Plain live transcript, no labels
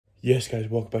Yes guys,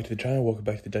 welcome back to the channel, welcome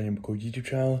back to the Daniel McCoy YouTube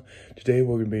channel. Today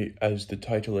we're going to be, as the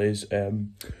title is,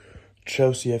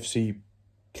 Chelsea FC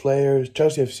players,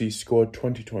 Chelsea FC squad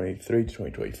 2023 to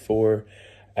 2024,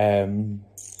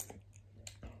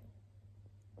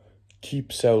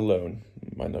 keep, sell, loan.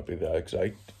 Might not be the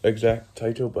exact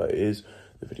title, but it is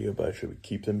the video about should we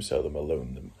keep them, sell them, or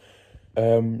loan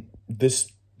them.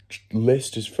 This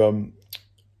list is from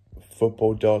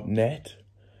football.net.co.uk.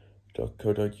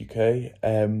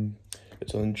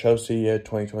 It's on Chelsea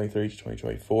 2023 to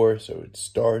 2024, so it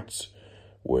starts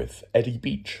with Eddie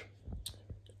Beach.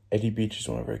 Eddie Beach is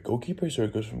one of our goalkeepers, so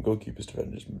it goes from goalkeepers,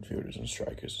 defenders, midfielders, and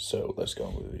strikers. So let's go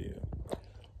on with the video.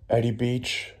 Eddie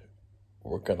Beach,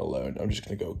 we're gonna loan. I'm just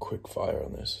gonna go quick fire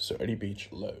on this. So Eddie Beach,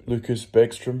 loan. Lucas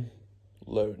Bergstrom,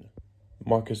 loan.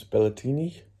 Marcus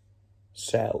Bellatini,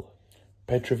 sell.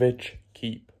 Petrovic,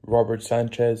 keep. Robert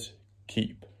Sanchez,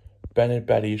 keep. Bennett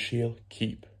Badiashile,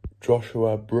 keep.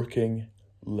 Joshua Brooking,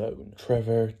 loan.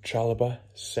 Trevor Chalobah,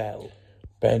 sell.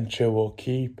 Ben Chilwell,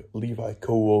 keep. Levi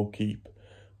Colwill, keep.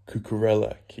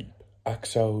 Cucurella, keep.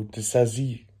 Axel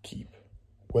Disasi, keep.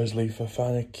 Wesley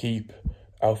Fofana, keep.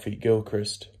 Alfie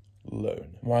Gilchrist,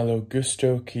 loan. Milo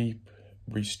Gusto, keep.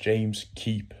 Reece James,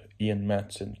 keep. Ian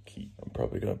Matson, keep. I'm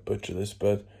probably going to butcher this,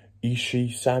 but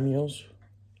Ishi Samuels,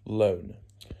 loan.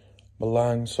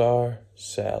 Malang Sarr,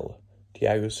 sell.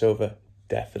 Thiago Silva,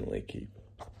 definitely keep.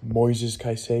 Moises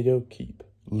Caicedo, keep.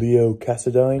 Leo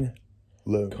Casadine,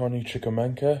 loan. Connie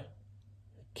Chukwuemeka,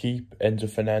 keep. Enzo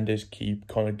Fernandez, keep.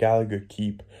 Conor Gallagher,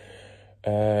 keep.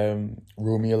 Romeo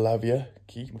Lavia,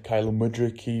 keep. Mykhailo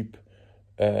Mudryk, keep.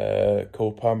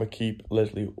 Cole Palmer, keep.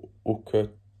 Leslie Uka,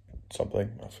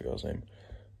 something, I forgot his name.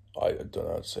 I don't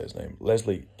know how to say his name.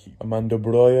 Leslie, keep. Amanda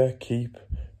Broya, keep.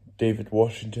 David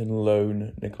Washington,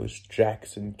 loan. Nicholas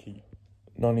Jackson, keep.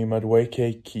 Noni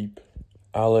Madueke, keep.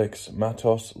 Alex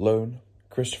Matos, loan.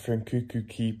 Christopher Nkuku,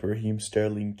 keep. Raheem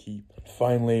Sterling, keep.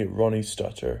 Finally, Ronnie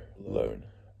Stutter, loan.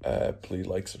 Please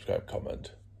like, subscribe,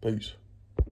 comment. Peace.